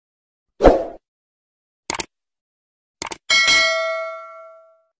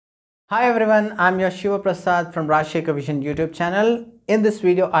Hi everyone, I'm your Shiva Prasad from Rajshekarvision YouTube channel. In this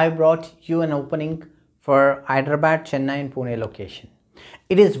video, I brought you an opening for Hyderabad, Chennai and Pune location.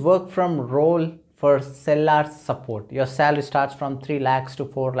 It is work from role for seller support. Your salary starts from 3 lakhs to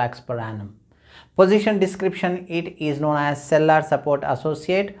 4 lakhs per annum. Position description, it is known as seller support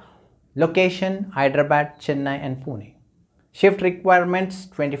associate. Location, Hyderabad, Chennai and Pune. Shift requirements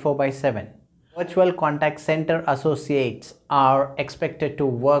 24/7. Virtual contact center associates are expected to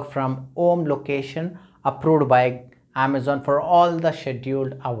work from home location approved by Amazon for all the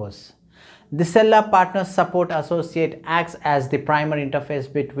scheduled hours. The seller partner support associate acts as the primary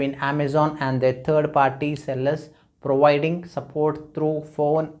interface between Amazon and their third-party sellers, providing support through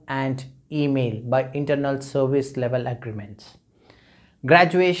phone and email by internal service level agreements.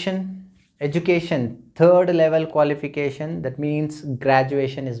 Graduation, education, third level qualification, that means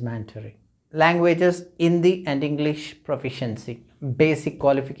graduation is mandatory. Languages, Hindi and English proficiency. Basic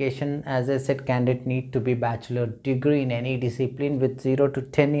qualification, as I said, candidate need to be bachelor degree in any discipline with 0 to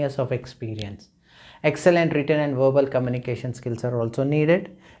 10 years of experience. Excellent written and verbal communication skills are also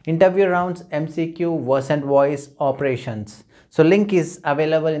needed. Interview rounds, MCQ, Versant voice, operations. So link is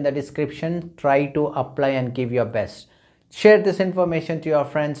available in the description. Try to apply and give your best. Share this information to your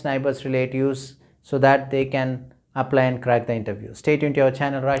friends, neighbors, relatives so that they can apply and crack the interview. Stay tuned to our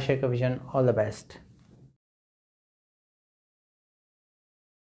channel Rajshekarvision. All the best.